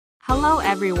Hello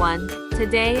everyone.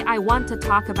 Today I want to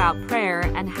talk about prayer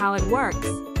and how it works.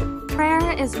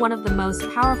 Prayer is one of the most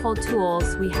powerful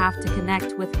tools we have to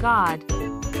connect with God.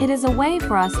 It is a way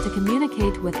for us to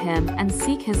communicate with Him and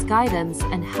seek His guidance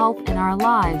and help in our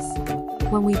lives.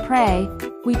 When we pray,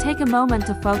 we take a moment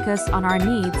to focus on our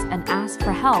needs and ask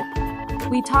for help.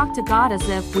 We talk to God as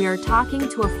if we are talking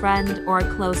to a friend or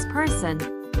a close person.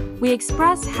 We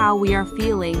express how we are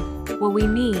feeling, what we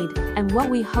need, and what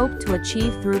we hope to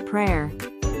achieve through prayer.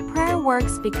 Prayer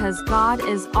works because God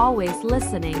is always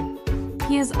listening.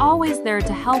 He is always there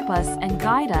to help us and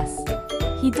guide us.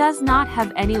 He does not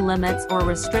have any limits or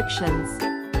restrictions.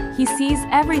 He sees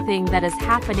everything that is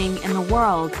happening in the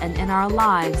world and in our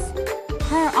lives.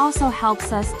 Prayer also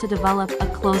helps us to develop a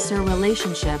closer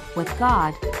relationship with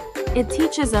God. It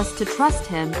teaches us to trust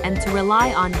Him and to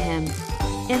rely on Him.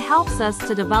 It helps us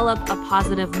to develop a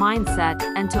positive mindset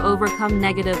and to overcome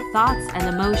negative thoughts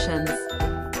and emotions.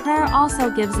 Prayer also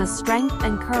gives us strength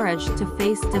and courage to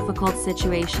face difficult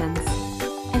situations.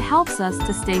 It helps us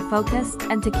to stay focused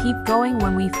and to keep going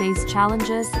when we face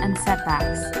challenges and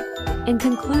setbacks. In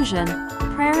conclusion,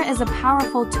 prayer is a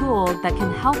powerful tool that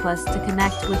can help us to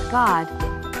connect with God,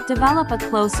 develop a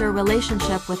closer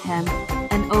relationship with Him,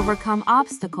 and overcome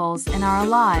obstacles in our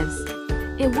lives.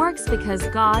 It works because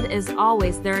God is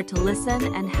always there to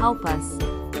listen and help us.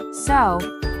 So,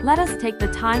 let us take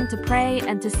the time to pray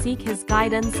and to seek His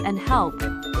guidance and help.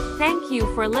 Thank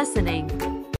you for listening.